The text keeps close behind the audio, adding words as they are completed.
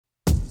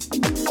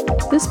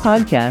This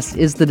podcast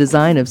is the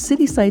design of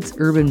City Sites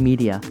Urban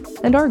Media,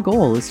 and our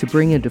goal is to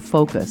bring into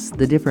focus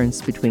the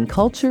difference between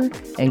culture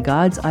and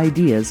God's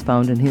ideas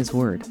found in His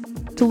Word.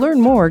 To learn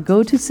more,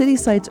 go to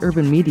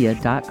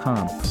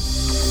citysitesurbanmedia.com.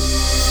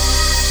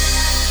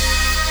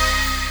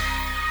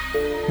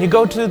 You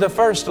go to the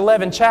first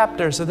 11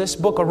 chapters of this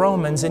book of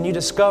Romans and you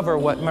discover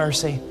what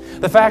mercy.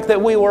 The fact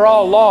that we were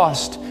all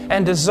lost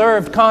and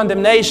deserved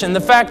condemnation.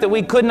 The fact that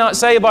we could not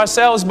save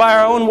ourselves by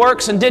our own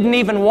works and didn't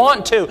even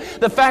want to.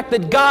 The fact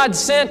that God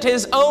sent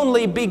His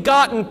only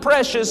begotten,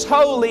 precious,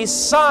 holy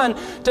Son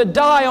to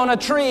die on a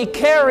tree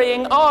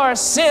carrying our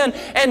sin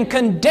and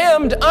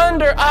condemned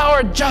under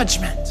our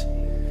judgment.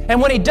 And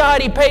when He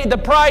died, He paid the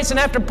price, and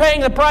after paying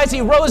the price,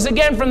 He rose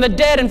again from the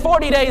dead, and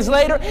 40 days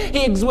later,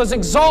 He was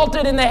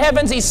exalted in the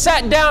heavens. He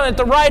sat down at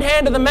the right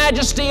hand of the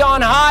Majesty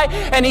on high,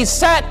 and He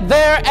sat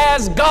there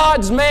as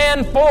God's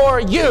man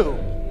for you.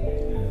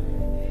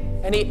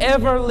 And He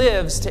ever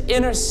lives to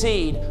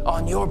intercede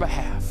on your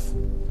behalf.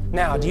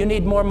 Now, do you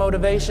need more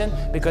motivation?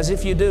 Because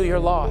if you do, you're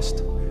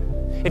lost.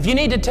 If you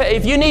need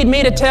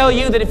me to tell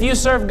you that if you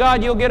serve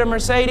God, you'll get a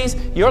Mercedes,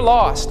 you're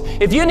lost.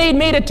 If you need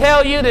me to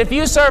tell you that if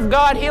you serve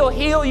God, He'll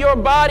heal your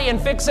body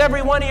and fix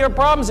every one of your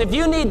problems, if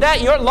you need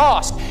that, you're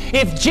lost.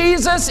 If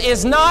Jesus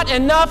is not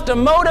enough to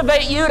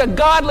motivate you to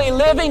godly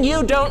living,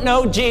 you don't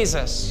know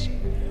Jesus.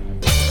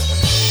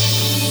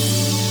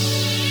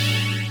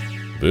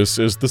 This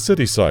is the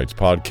City Sites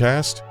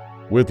Podcast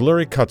with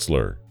Larry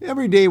Kutzler.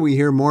 Every day we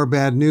hear more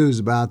bad news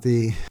about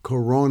the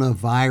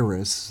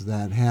coronavirus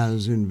that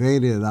has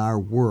invaded our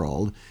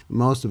world.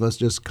 Most of us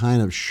just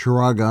kind of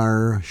shrug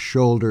our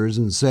shoulders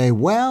and say,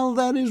 well,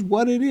 that is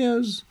what it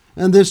is,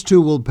 and this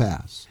too will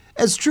pass.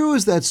 As true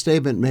as that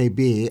statement may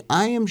be,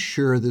 I am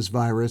sure this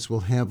virus will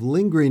have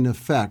lingering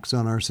effects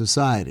on our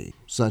society,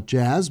 such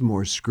as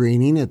more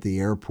screening at the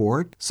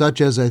airport, such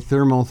as a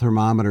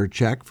thermometer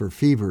check for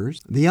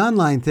fevers. The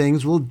online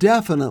things will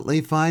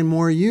definitely find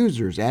more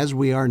users, as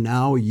we are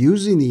now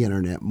using the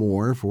internet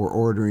more for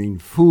ordering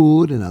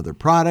food and other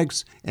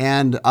products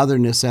and other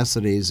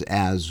necessities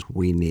as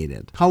we need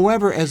it.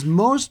 However, as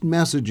most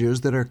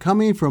messages that are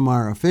coming from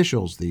our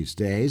officials these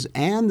days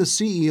and the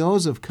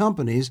CEOs of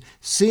companies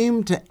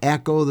seem to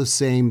echo the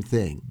same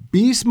thing: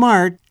 be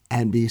smart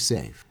and be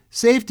safe.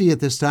 Safety at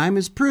this time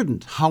is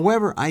prudent.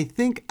 However, I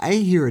think I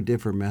hear a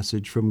different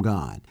message from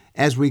God.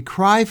 As we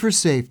cry for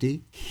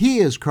safety, He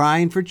is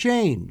crying for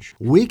change.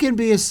 We can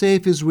be as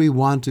safe as we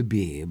want to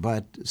be,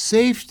 but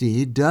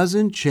safety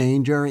doesn't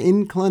change our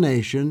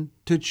inclination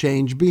to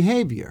change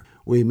behavior.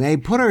 We may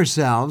put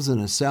ourselves in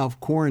a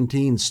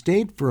self-quarantine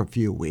state for a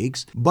few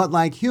weeks, but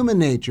like human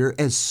nature,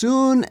 as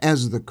soon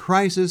as the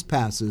crisis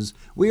passes,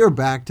 we are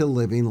back to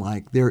living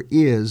like there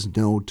is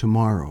no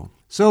tomorrow.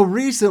 So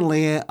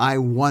recently I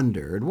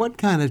wondered what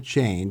kind of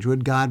change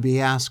would God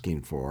be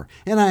asking for,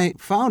 and I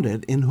found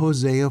it in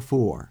Hosea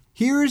 4.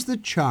 Here is the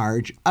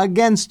charge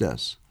against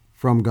us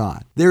from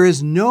God. There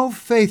is no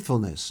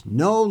faithfulness,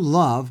 no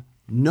love,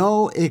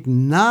 no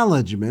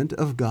acknowledgement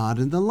of God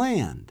in the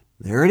land.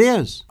 There it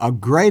is, a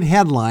great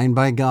headline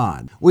by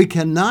God. We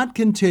cannot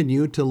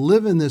continue to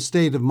live in this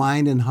state of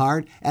mind and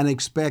heart and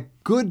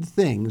expect good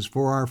things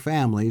for our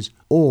families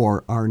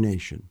or our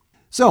nation.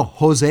 So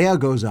Hosea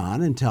goes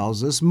on and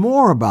tells us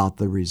more about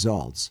the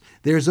results.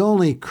 There's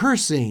only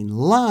cursing,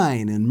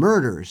 lying, and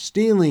murder,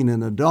 stealing,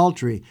 and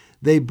adultery.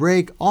 They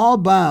break all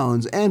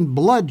bounds, and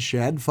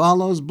bloodshed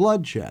follows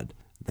bloodshed.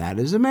 That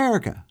is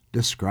America,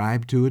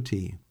 described to a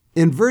T.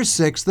 In verse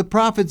 6, the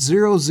prophet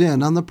zeroes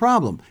in on the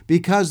problem,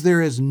 because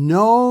there is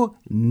no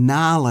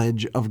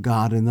knowledge of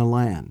God in the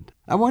land.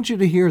 I want you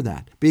to hear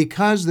that.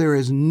 Because there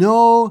is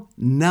no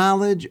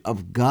knowledge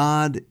of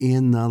God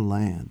in the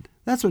land.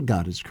 That's what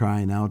God is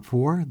crying out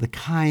for, the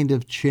kind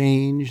of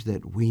change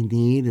that we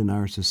need in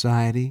our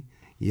society.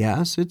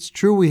 Yes, it's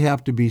true we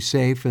have to be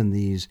safe in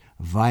these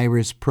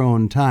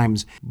virus-prone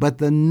times, but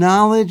the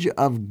knowledge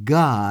of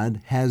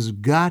God has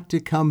got to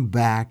come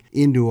back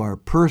into our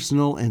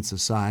personal and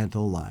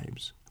societal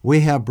lives.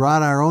 We have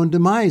brought our own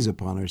demise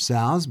upon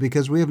ourselves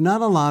because we have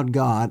not allowed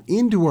God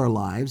into our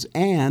lives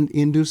and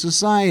into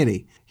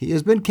society. He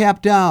has been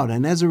kept out,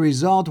 and as a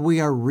result, we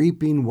are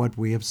reaping what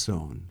we have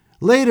sown.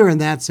 Later in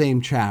that same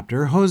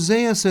chapter,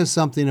 Hosea says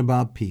something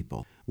about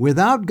people.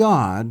 Without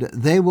God,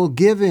 they will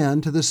give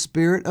in to the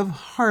spirit of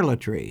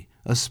harlotry,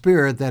 a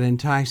spirit that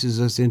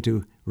entices us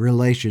into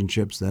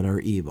relationships that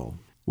are evil.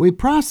 We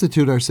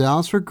prostitute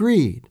ourselves for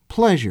greed,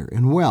 pleasure,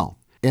 and wealth,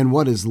 and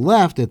what is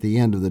left at the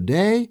end of the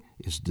day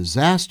is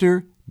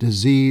disaster,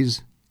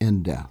 disease,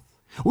 and death.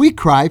 We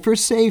cry for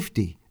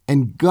safety,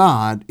 and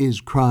God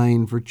is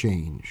crying for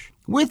change.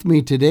 With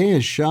me today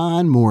is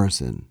Sean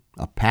Morrison,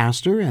 a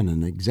pastor and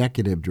an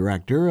executive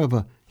director of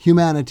a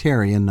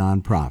humanitarian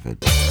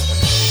nonprofit.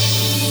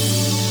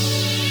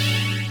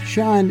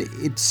 Sean,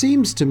 it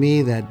seems to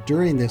me that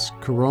during this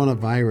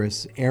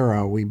coronavirus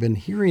era, we've been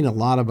hearing a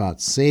lot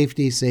about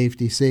safety,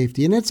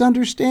 and it's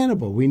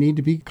understandable. We need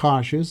to be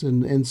cautious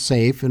and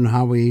safe in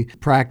how we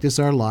practice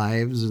our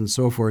lives and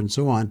so forth and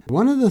so on.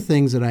 One of the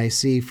things that I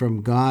see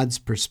from God's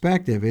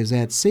perspective is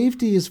that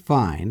safety is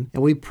fine,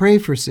 and we pray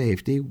for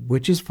safety,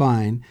 which is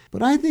fine,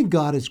 but I think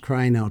God is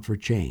crying out for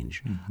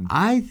change. Mm-hmm.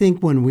 I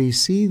think when we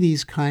see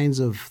these kinds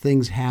of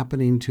things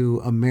happening to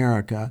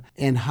America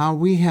and how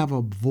we have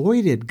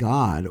avoided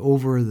God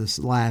over this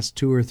last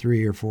 2 or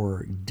 3 or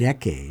 4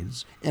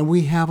 decades, and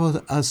we have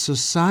a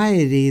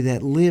society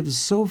that lives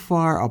so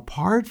far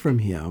apart from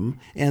Him,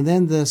 and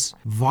then this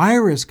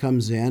virus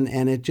comes in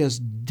and it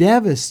just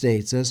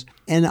devastates us,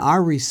 and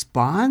our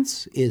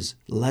response is,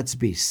 let's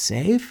be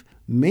safe.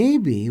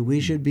 Maybe we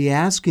should be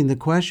asking the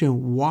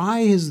question, why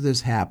is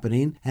this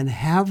happening? And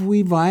have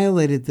we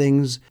violated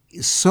things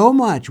so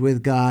much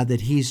with God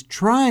that He's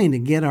trying to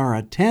get our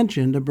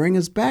attention to bring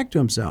us back to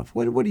Himself?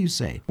 What do you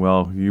say?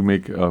 Well, you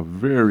make a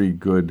very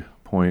good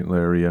point,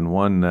 Larry, and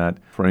one that,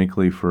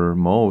 frankly, for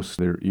most,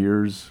 their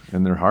ears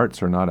and their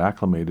hearts are not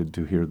acclimated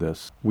to hear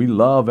this. We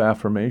love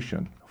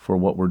affirmation for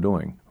what we're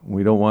doing.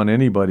 We don't want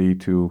anybody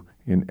to,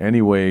 in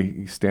any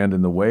way, stand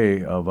in the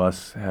way of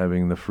us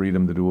having the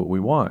freedom to do what we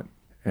want.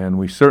 And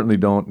we certainly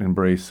don't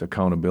embrace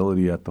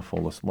accountability at the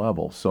fullest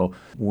level. So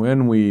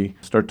when we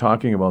start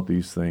talking about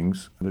these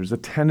things, there's a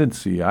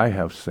tendency I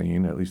have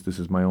seen, at least this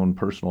is my own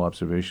personal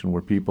observation,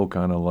 where people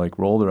kind of like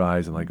roll their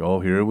eyes and like,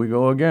 oh, here we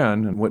go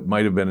again. And what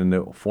might have been in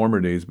the former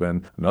days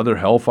been another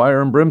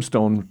hellfire and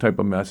brimstone type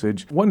of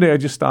message. One day I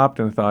just stopped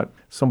and thought,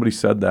 somebody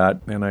said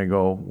that, and I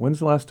go, when's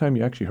the last time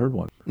you actually heard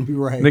one?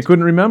 Right. And they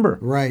couldn't remember.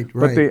 Right.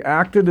 But they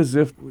acted as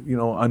if,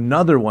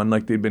 another one,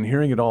 like they'd been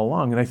hearing it all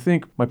along. And I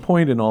think my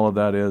point in all of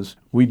that is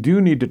we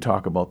do need to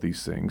talk about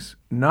these things,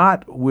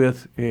 not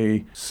with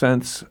a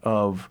sense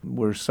of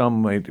where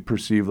some might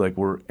perceive like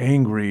we're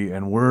angry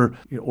and we're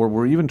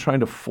even trying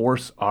to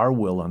force our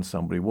will on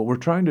somebody. What we're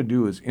trying to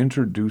do is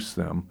introduce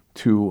them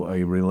to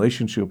a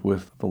relationship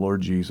with the Lord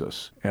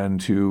Jesus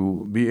and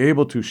to be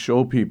able to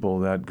show people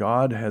that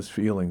God has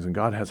feelings and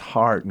God has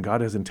heart and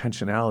God has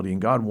intentionality and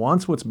God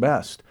wants what's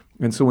best.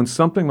 And so when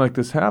something like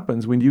this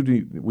happens, we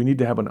need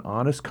to have an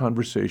honest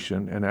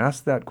conversation and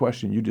ask that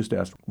question you just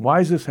asked. Why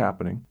is this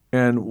happening?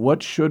 And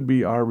what should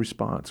be our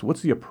response?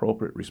 What's the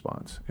appropriate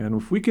response? And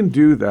if we can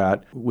do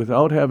that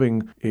without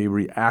having a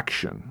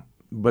reaction,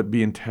 but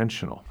be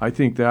intentional, I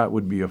think that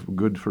would be a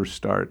good first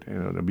start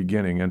at the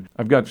beginning. And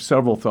I've got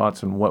several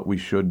thoughts on what we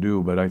should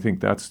do, but I think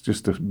that's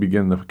just to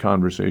begin the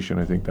conversation.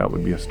 I think that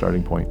would be a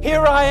starting point.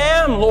 Here I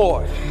am,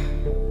 Lord.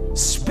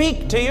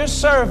 Speak to your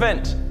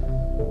servant.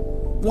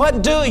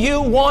 What do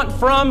you want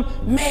from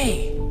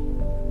me?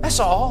 That's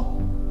all.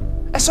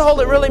 That's all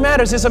that really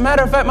matters. As a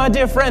matter of fact, my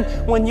dear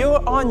friend, when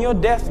you're on your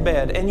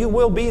deathbed, and you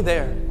will be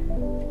there,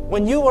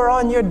 when you are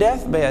on your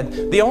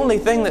deathbed, the only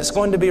thing that's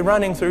going to be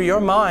running through your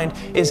mind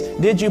is,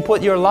 did you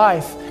put your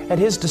life at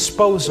His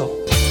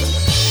disposal?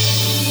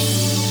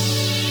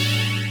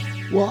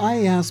 Well,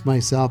 I ask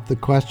myself the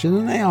question,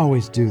 and I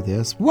always do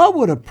this, what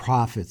would a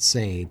prophet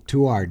say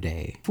to our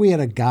day? If we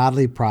had a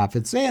godly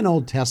prophet, say an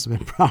Old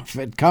Testament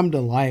prophet, come to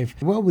life,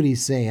 what would he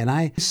say? And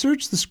I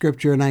searched the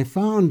scripture and I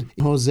found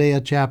Hosea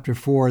chapter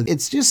 4.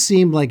 It just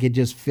seemed like it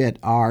just fit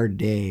our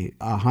day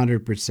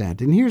 100%.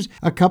 And here's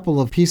a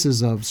couple of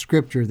pieces of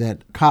scripture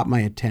that caught my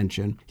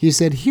attention. He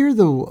said, "Hear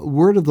the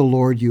word of the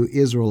Lord, you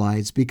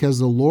Israelites, because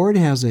the Lord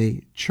has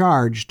a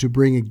charge to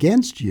bring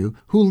against you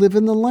who live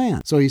in the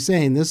land." So he's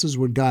saying, this is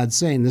what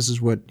God's saying, this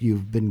is what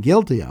you've been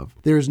guilty of.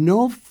 There's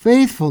no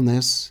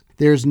faithfulness,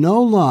 there's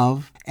no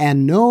love,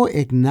 and no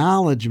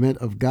acknowledgement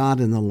of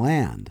God in the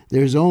land.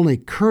 There's only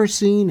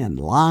cursing and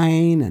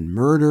lying and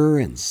murder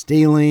and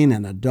stealing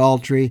and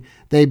adultery.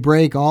 They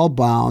break all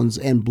bounds,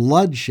 and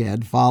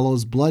bloodshed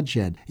follows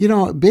bloodshed.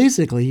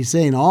 Basically, he's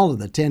saying all of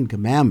the 10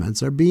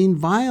 Commandments are being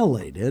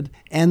violated,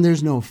 and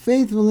there's no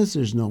faithfulness,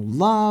 there's no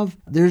love,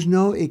 there's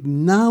no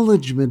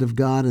acknowledgement of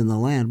God in the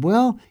land.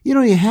 Well,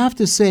 you have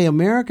to say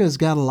America's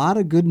got a lot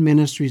of good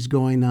ministries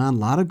going on, a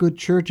lot of good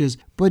churches,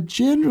 but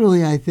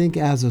generally, I think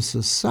as a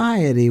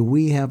society,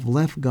 we have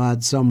left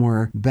God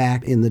somewhere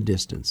back in the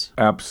distance.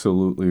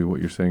 Absolutely,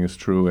 what you're saying is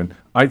true. And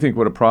I think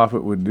what a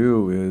prophet would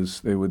do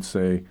is they would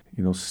say,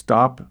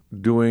 stop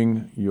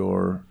doing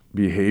your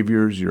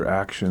behaviors, your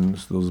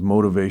actions, those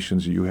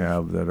motivations you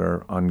have that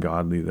are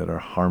ungodly, that are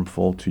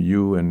harmful to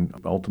you and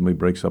ultimately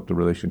breaks up the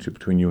relationship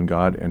between you and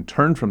God, and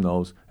turn from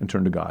those and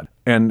turn to God.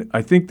 And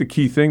I think the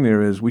key thing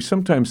there is we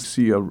sometimes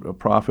see a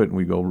prophet and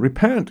we go,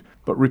 repent.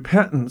 But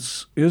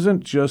repentance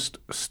isn't just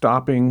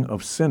stopping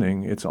of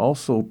sinning. It's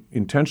also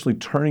intentionally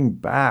turning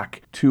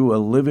back to a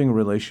living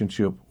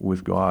relationship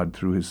with God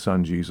through His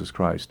Son, Jesus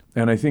Christ.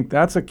 And I think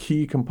that's a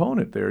key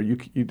component there. You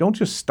don't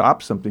just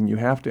stop something. You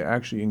have to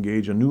actually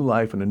engage a new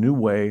life in a new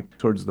way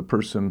towards the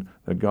person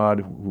that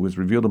God, who has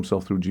revealed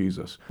Himself through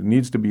Jesus. It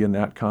needs to be in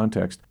that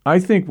context. I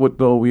think what,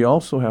 though, we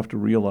also have to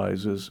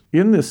realize is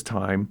in this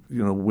time,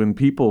 when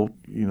people,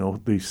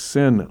 they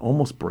sin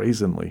almost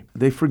brazenly,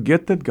 they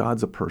forget that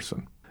God's a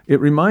person. It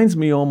reminds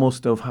me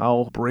almost of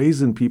how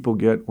brazen people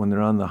get when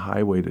they're on the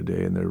highway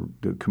today and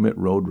they commit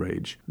road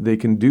rage. They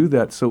can do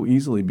that so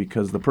easily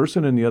because the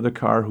person in the other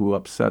car who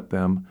upset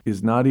them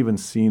is not even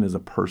seen as a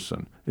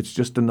person. It's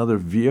just another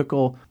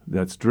vehicle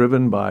that's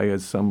driven by,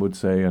 as some would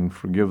say, and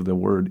forgive the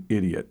word,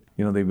 idiot.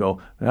 They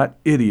go, that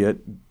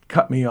idiot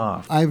cut me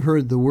off. I've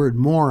heard the word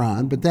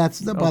moron, but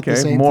that's about the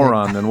same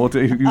moron, thing. then we'll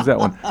use that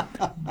one.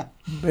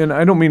 And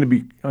I don't mean to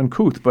be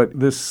uncouth, but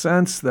this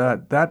sense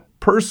that that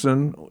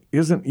person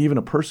isn't even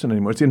a person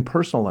anymore. It's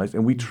impersonalized,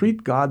 and we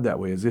treat God that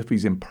way as if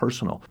he's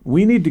impersonal.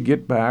 We need to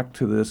get back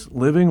to this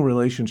living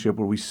relationship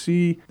where we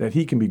see that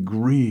he can be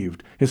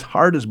grieved. His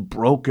heart is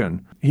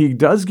broken. He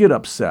does get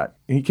upset.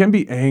 He can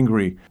be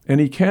angry, and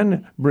he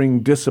can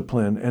bring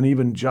discipline and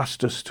even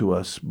justice to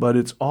us, but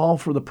it's all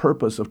for the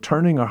purpose of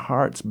turning our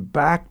hearts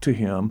back to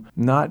him,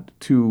 not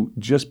to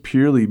just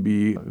purely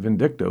be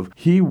vindictive.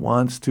 He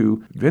wants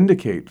to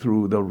vindicate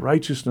through the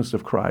righteousness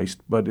of Christ,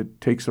 but it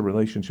takes a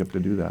relationship to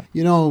do that.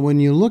 When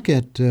you look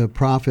at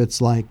prophets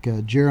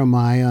like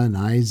Jeremiah and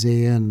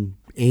Isaiah and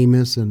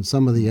Amos and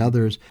some of the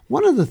others,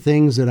 one of the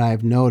things that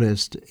I've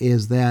noticed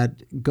is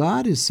that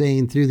God is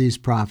saying through these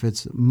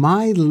prophets,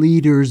 my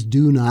leaders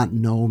do not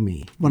know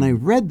me. When I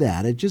read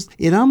that,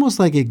 it almost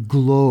like it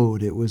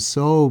glowed. It was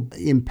so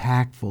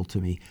impactful to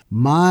me.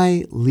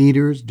 My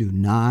leaders do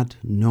not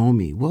know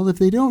me. Well, if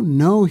they don't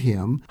know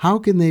him, how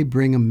can they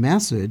bring a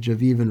message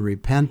of even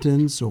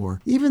repentance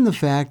or even the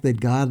fact that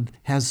God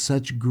has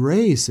such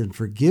grace and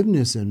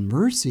forgiveness and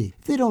mercy?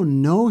 If they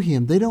don't know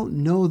him, they don't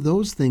know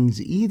those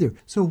things either.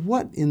 So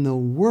what in the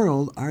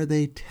world are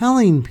they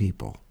telling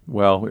people?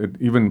 Well, it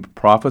even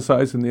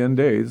prophesies in the end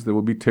days there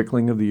will be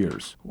tickling of the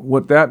ears.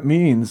 What that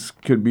means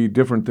could be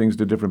different things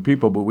to different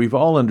people, but we've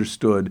all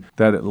understood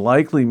that it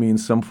likely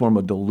means some form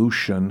of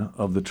dilution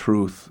of the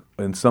truth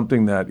and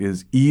something that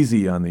is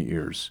easy on the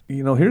ears.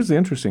 Here's the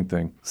interesting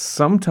thing.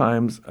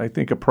 Sometimes I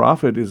think a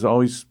prophet is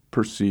always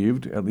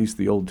perceived, at least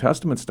the Old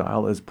Testament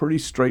style, as pretty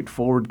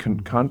straightforward,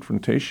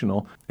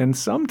 confrontational, and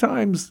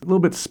sometimes a little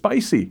bit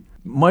spicy.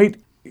 Might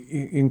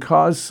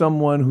cause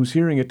someone who's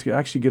hearing it to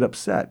actually get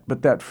upset.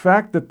 But that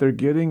fact that they're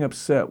getting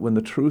upset when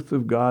the truth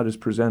of God is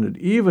presented,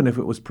 even if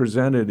it was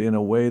presented in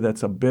a way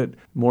that's a bit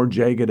more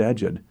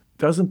jagged-edged,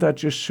 doesn't that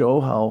just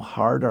show how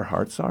hard our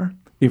hearts are?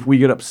 If we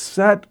get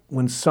upset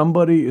when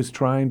somebody is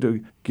trying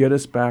to get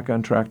us back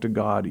on track to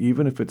God,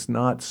 even if it's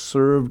not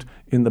served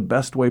in the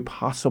best way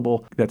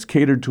possible, that's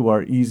catered to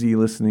our easy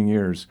listening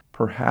ears,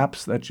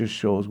 perhaps that just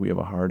shows we have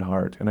a hard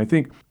heart. And I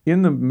think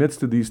in the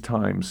midst of these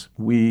times,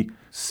 we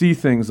see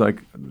things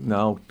like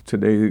now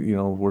today,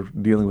 we're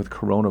dealing with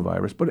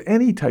coronavirus, but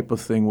any type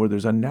of thing where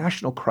there's a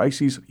national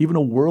crisis, even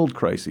a world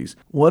crisis.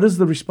 What is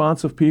the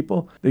response of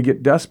people? They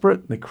get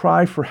desperate, they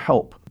cry for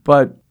help.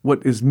 But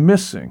what is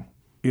missing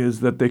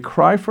is that they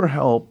cry for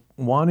help,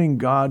 wanting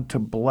God to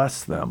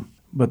bless them,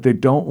 but they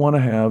don't want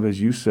to have, as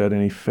you said,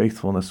 any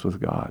faithfulness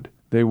with God.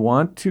 They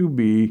want to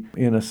be,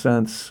 in a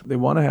sense, they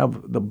want to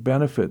have the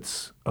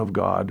benefits of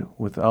God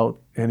without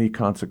any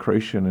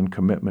consecration and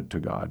commitment to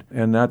God.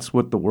 And that's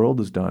what the world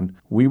has done.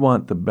 We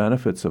want the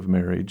benefits of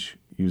marriage,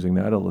 using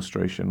that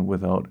illustration,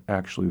 without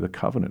actually the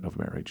covenant of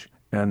marriage.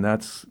 And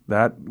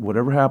that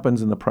whatever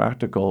happens in the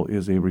practical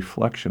is a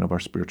reflection of our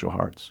spiritual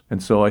hearts.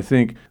 And so I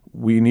think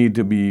we need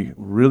to be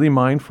really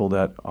mindful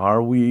that,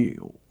 are we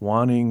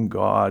wanting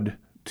God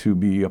to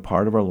be a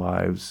part of our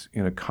lives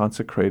in a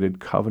consecrated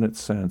covenant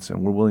sense,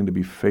 and we're willing to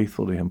be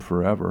faithful to him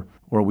forever?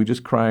 Or are we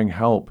just crying,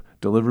 help,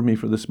 deliver me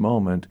for this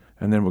moment,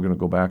 and then we're going to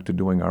go back to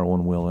doing our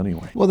own will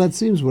anyway? Well, that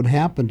seems what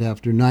happened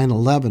after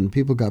 9/11.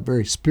 People got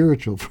very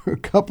spiritual for a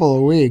couple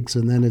of weeks,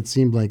 and then it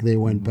seemed like they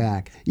went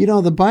back.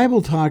 The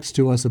Bible talks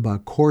to us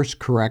about course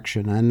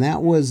correction, and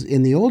that was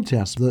in the Old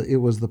Testament. It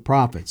was the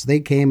prophets. They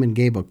came and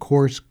gave a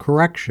course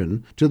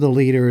correction to the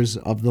leaders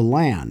of the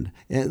land.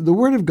 The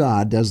Word of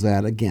God does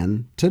that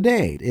again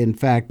today. In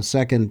fact,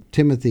 2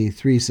 Timothy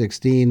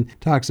 3:16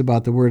 talks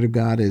about the Word of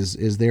God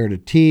is there to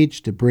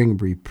teach, to bring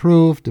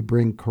reproof, to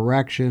bring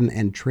correction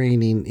and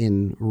training in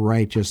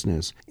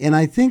righteousness. And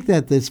I think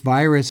that this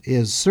virus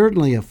is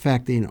certainly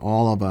affecting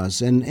all of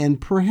us,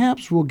 and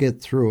perhaps we'll get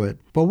through it.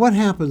 But what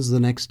happens the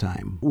next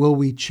time? Will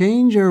we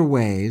change our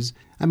ways?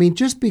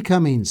 Just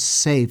becoming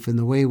safe in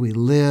the way we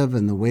live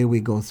and the way we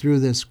go through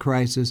this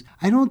crisis,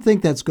 I don't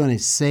think that's going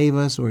to save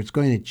us or it's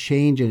going to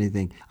change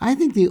anything. I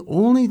think the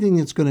only thing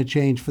that's going to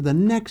change for the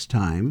next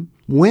time,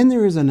 when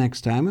there is a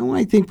next time, and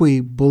I think we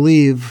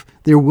believe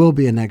there will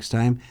be a next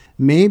time,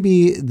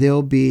 maybe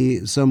there'll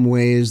be some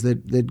ways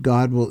that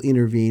God will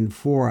intervene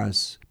for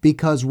us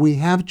because we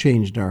have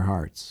changed our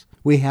hearts.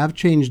 We have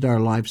changed our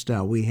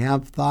lifestyle. We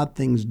have thought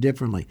things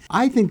differently.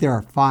 I think there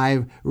are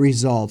 5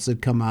 results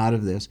that come out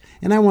of this,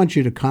 and I want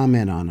you to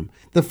comment on them.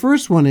 The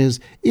first one is,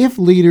 if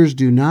leaders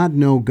do not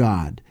know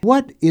God,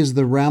 what is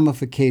the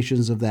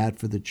ramifications of that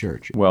for the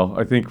church? Well,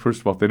 I think,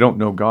 first of all, if they don't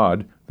know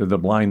God, they're the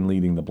blind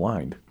leading the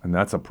blind, and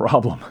that's a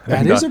problem.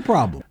 That is a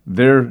problem.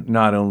 They're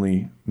not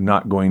only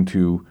not going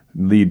to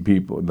lead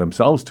people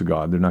themselves to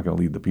God. They're not going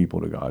to lead the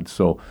people to God.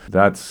 So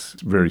that's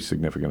very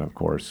significant, of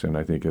course, and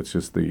I think it's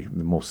just the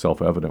most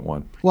self-evident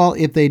one. Well,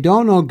 if they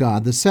don't know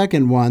God, the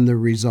second one, the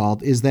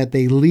result is that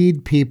they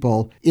lead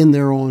people in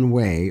their own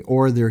way,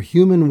 or their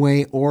human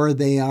way, or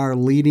they are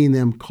leading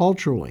them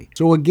culturally.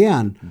 So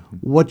again,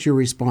 what's your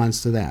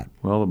response to that?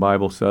 Well, the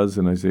Bible says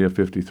in Isaiah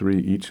 53,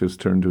 each has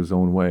turned to his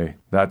own way.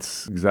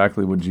 That's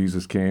exactly what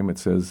Jesus came. It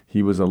says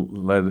he was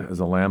led as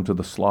a lamb to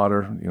the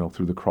slaughter,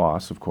 through the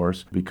cross, of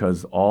course,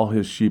 because all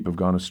his sheep have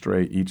gone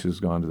astray. Each has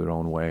gone to their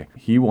own way.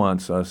 He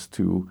wants us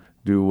to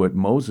do what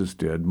Moses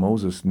did.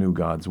 Moses knew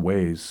God's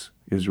ways.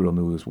 Israel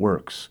knew his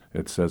works,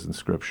 it says in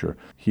Scripture.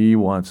 He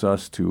wants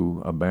us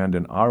to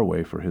abandon our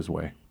way for his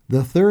way.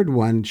 The third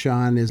one,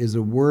 Sean, is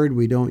a word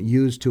we don't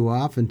use too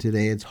often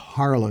today. It's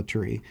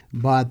harlotry.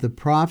 But the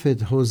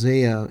prophet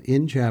Hosea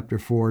in chapter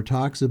 4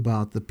 talks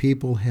about the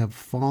people have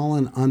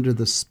fallen under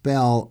the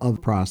spell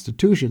of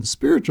prostitution,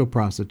 spiritual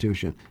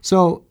prostitution.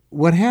 So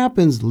what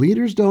happens,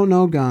 leaders don't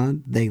know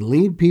God. They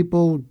lead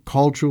people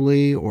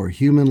culturally or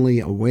humanly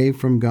away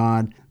from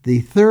God.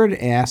 The third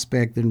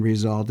aspect and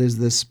result is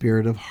the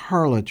spirit of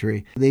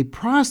harlotry. They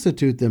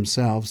prostitute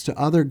themselves to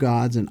other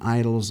gods and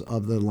idols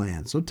of the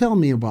land. So tell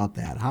me about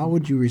that. How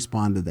would you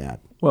respond to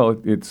that?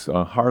 Well, it's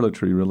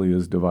harlotry really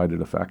is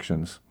divided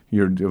affections.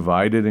 You're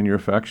divided in your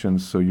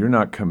affections, so you're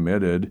not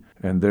committed,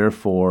 and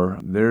therefore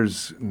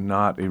there's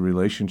not a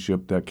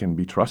relationship that can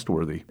be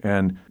trustworthy.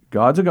 And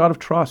God's a God of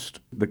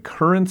trust. The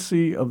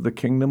currency of the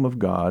kingdom of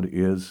God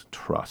is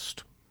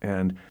trust.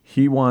 And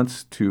he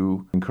wants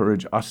to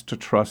encourage us to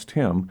trust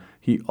him.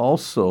 He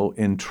also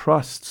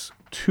entrusts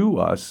to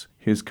us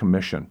his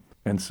commission.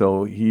 And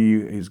so he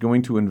is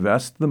going to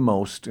invest the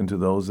most into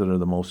those that are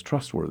the most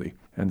trustworthy.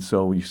 And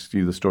so you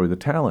see the story of the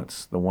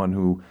talents. The one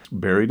who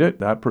buried it,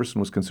 that person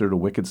was considered a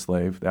wicked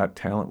slave. That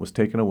talent was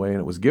taken away, and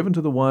it was given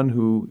to the one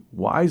who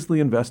wisely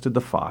invested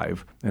the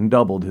 5 and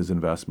doubled his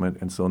investment.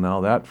 And so now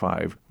that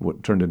 5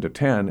 turned into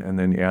 10, and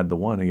then you add the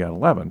 1, and you got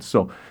 11.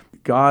 So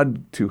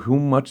God, to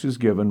whom much is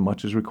given,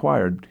 much is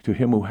required. To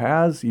him who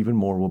has, even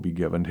more will be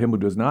given. To him who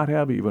does not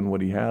have, even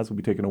what he has will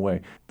be taken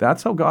away.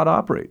 That's how God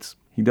operates.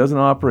 He doesn't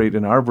operate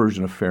in our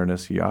version of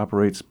fairness. He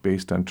operates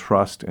based on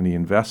trust, and he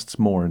invests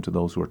more into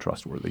those who are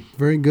trustworthy.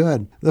 Very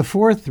good. The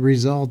fourth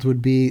result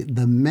would be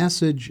the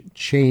message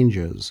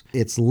changes.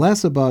 It's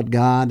less about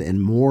God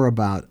and more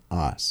about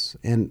us.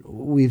 And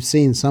we've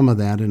seen some of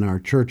that in our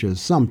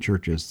churches, some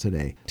churches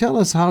today. Tell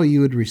us how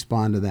you would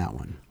respond to that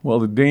one. Well,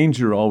 the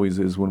danger always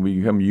is when we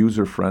become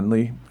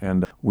user-friendly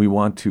and we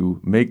want to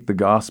make the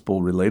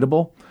gospel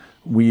relatable.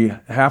 We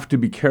have to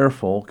be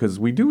careful because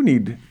we do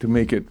need to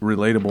make it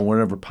relatable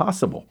wherever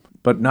possible,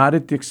 but not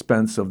at the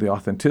expense of the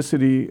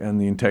authenticity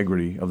and the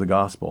integrity of the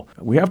gospel.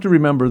 We have to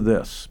remember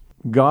this.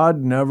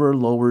 God never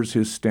lowers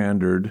his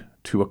standard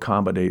to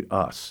accommodate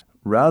us.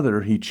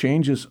 Rather, he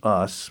changes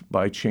us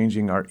by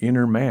changing our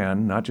inner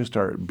man, not just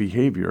our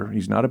behavior.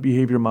 He's not a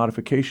behavior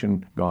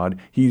modification God.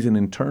 He's an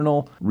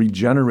internal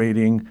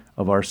regenerating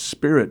of our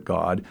spirit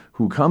God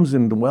who comes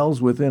and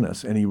dwells within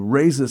us, and he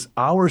raises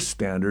our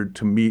standard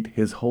to meet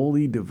his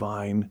holy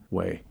divine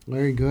way.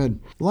 Very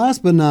good.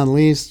 Last but not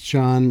least,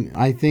 Sean,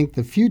 I think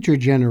the future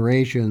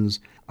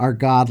generations are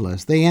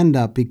godless. They end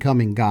up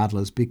becoming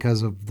godless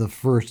because of the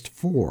first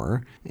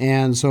 4.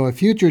 And so if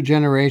future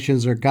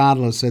generations are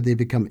godless, so they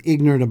become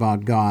ignorant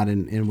about God,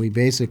 and we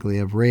basically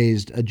have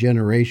raised a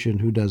generation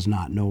who does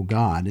not know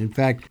God. In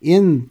fact,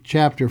 in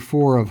chapter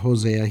 4 of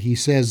Hosea, he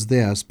says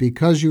this,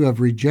 "Because you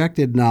have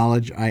rejected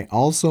knowledge, I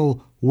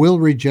also will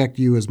reject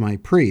you as my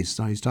priest."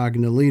 Now he's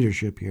talking to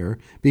leadership here.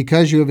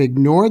 "Because you have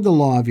ignored the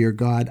law of your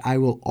God, I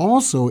will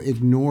also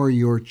ignore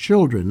your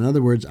children." In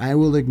other words, I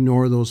will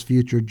ignore those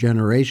future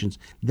generations.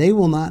 They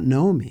will not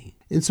know me.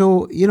 And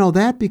so,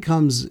 that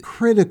becomes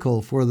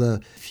critical for the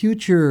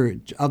future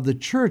of the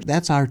church.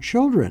 That's our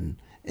children,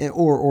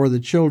 or the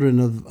children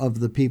of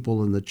the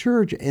people in the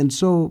church. And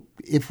so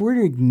if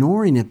we're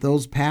ignoring it,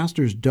 those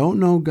pastors don't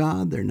know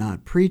God, they're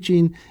not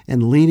preaching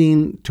and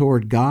leading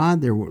toward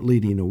God, they're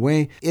leading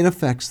away, it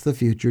affects the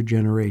future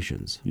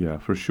generations. Yeah,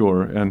 for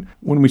sure. And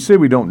when we say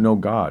we don't know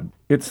God,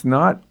 it's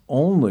not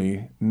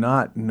only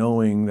not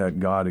knowing that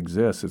God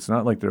exists. It's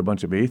not like they're a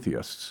bunch of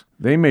atheists.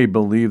 They may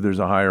believe there's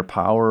a higher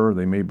power,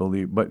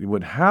 but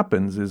what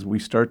happens is we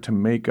start to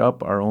make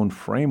up our own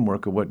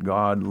framework of what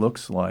God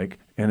looks like,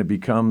 and it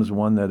becomes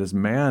one that is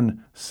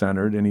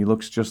man-centered, and he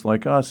looks just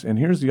like us. And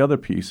here's the other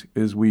piece,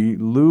 is we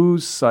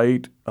lose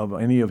sight of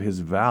any of his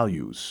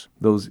values,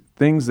 those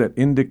things that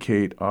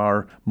indicate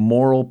our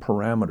moral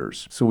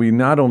parameters. So we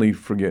not only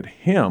forget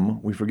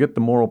him, we forget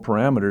the moral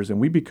parameters, and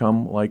we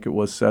become like it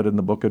was said in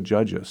the book of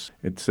Judges.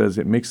 It says,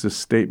 it makes this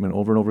statement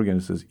over and over again.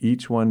 It says,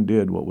 each one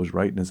did what was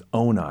right in his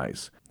own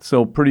eyes.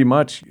 So pretty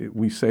much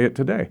we say it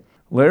today.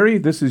 Larry,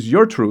 this is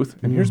your truth,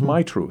 and here's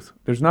my truth.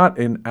 There's not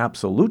an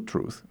absolute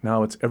truth.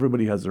 Now it's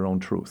everybody has their own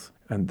truth.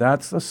 And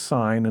that's a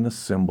sign and a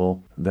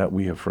symbol that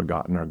we have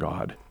forgotten our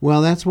God.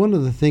 Well, that's one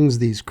of the things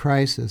these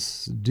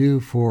crises do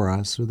for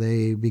us.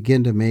 They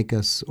begin to make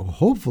us,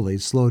 hopefully,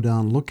 slow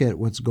down, look at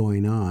what's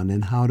going on,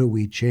 and how do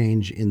we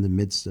change in the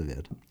midst of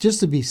it.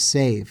 Just to be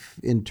safe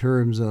in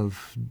terms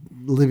of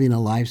living a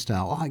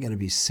lifestyle. I got to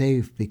be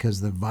safe because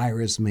the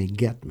virus may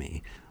get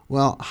me.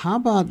 Well, how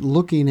about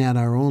looking at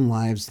our own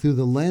lives through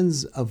the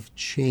lens of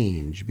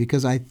change?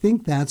 Because I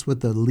think that's what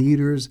the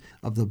leaders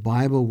of the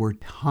Bible were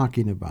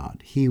talking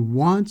about. He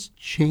wants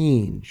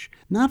change,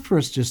 not for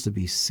us just to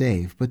be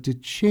safe, but to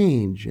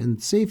change.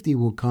 And safety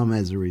will come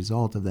as a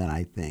result of that,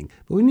 I think.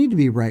 But we need to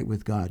be right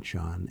with God,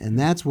 Sean. And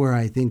that's where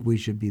I think we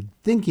should be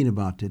thinking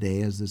about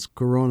today as this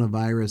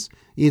coronavirus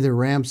either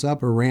ramps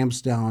up or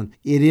ramps down.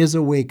 It is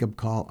a wake-up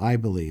call, I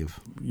believe.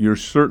 You're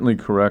certainly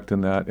correct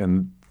in that.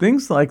 And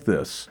things like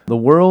this, the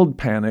world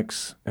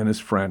panics and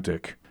is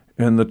frantic,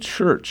 and the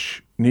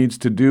church needs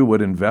to do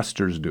what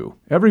investors do.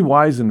 Every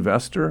wise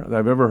investor that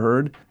I've ever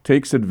heard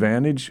takes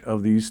advantage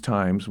of these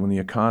times when the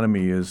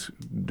economy is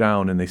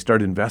down and they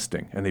start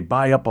investing and they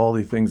buy up all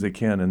the things they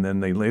can, and then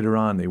later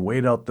on they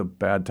wait out the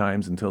bad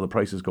times until the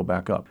prices go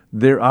back up.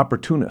 They're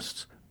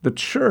opportunists. The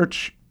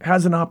church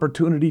has an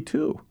opportunity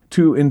too,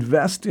 to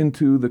invest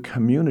into the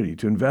community,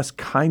 to invest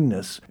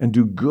kindness and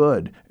do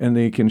good. And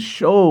they can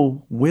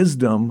show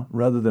wisdom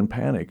rather than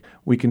panic.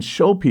 We can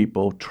show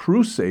people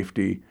true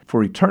safety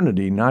for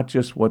eternity, not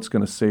just what's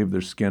going to save their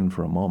skin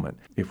for a moment.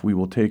 If we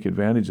will take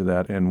advantage of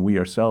that and we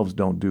ourselves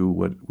don't do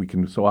what we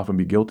can so often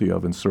be guilty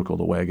of and circle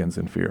the wagons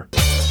in fear.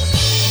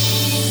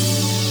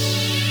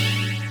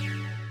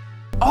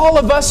 All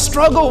of us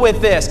struggle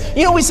with this.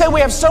 You know, we say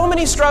we have so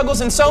many struggles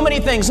and so many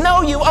things.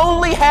 No, you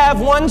only have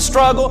one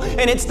struggle,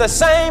 and it's the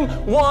same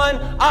one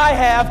I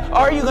have.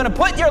 Are you going to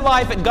put your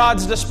life at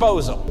God's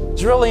disposal?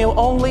 It's really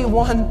only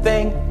one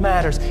thing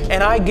matters,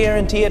 and I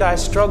guarantee it, I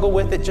struggle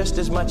with it just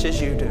as much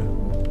as you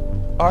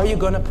do. Are you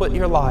going to put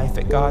your life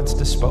at God's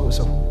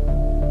disposal?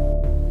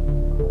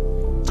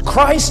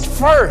 Christ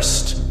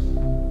first.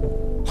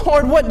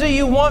 Lord, what do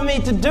you want me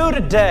to do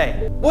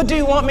today? What do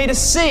you want me to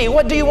see?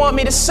 What do you want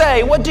me to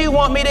say? What do you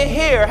want me to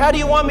hear? How do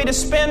you want me to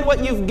spend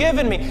what you've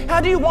given me? How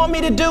do you want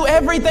me to do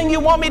everything you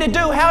want me to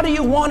do? How do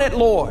you want it,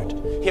 Lord?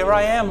 Here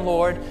I am,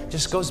 Lord.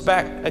 Just goes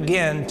back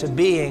again to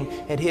being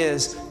at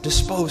His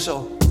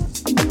disposal.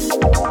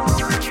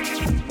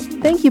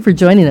 Thank you for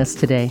joining us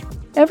today.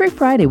 Every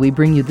Friday, we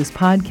bring you this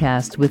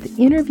podcast with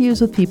interviews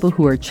with people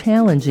who are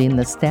challenging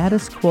the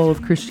status quo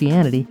of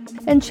Christianity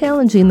and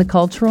challenging the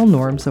cultural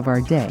norms of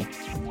our day.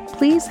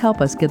 Please help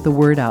us get the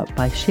word out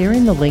by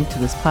sharing the link to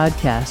this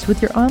podcast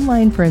with your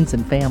online friends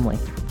and family.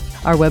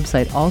 Our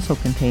website also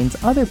contains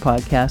other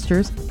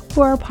podcasters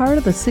who are part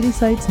of the City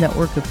Sites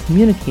network of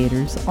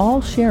communicators,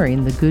 all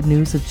sharing the good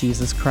news of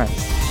Jesus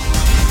Christ.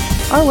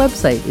 Our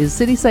website is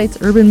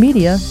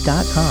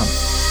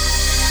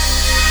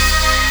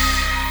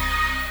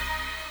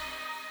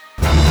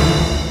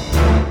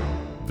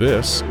citysitesurbanmedia.com.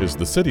 This is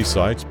the City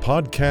Sites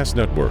Podcast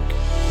Network.